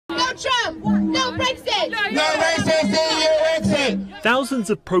Trump! No Brexit! No racist EU exit! Thousands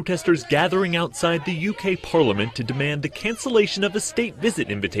of protesters gathering outside the UK Parliament to demand the cancellation of a state visit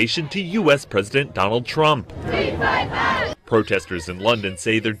invitation to US President Donald Trump. Protesters in London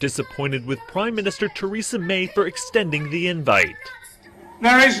say they're disappointed with Prime Minister Theresa May for extending the invite.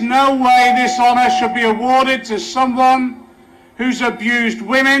 There is no way this honour should be awarded to someone who's abused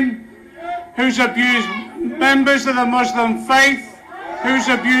women, who's abused members of the Muslim faith, who's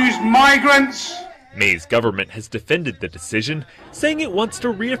abused migrants. May's government has defended the decision, saying it wants to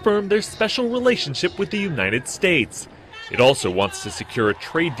reaffirm their special relationship with the United States. It also wants to secure a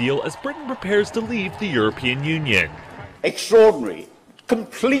trade deal as Britain prepares to leave the European Union. Extraordinary,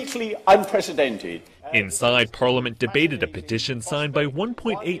 completely unprecedented. Inside, Parliament debated a petition signed by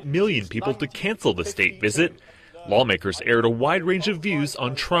 1.8 million people to cancel the state visit. Lawmakers aired a wide range of views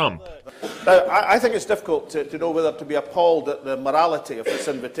on Trump. I think it's difficult to know whether to be appalled at the morality of this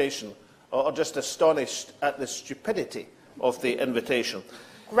invitation or just astonished at the stupidity of the invitation.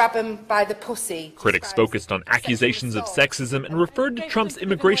 Grab him by the pussy. Critics focused on accusations of sexism and referred to Trump's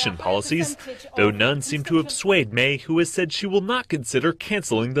immigration policies, though none seem to have swayed May, who has said she will not consider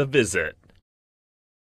canceling the visit.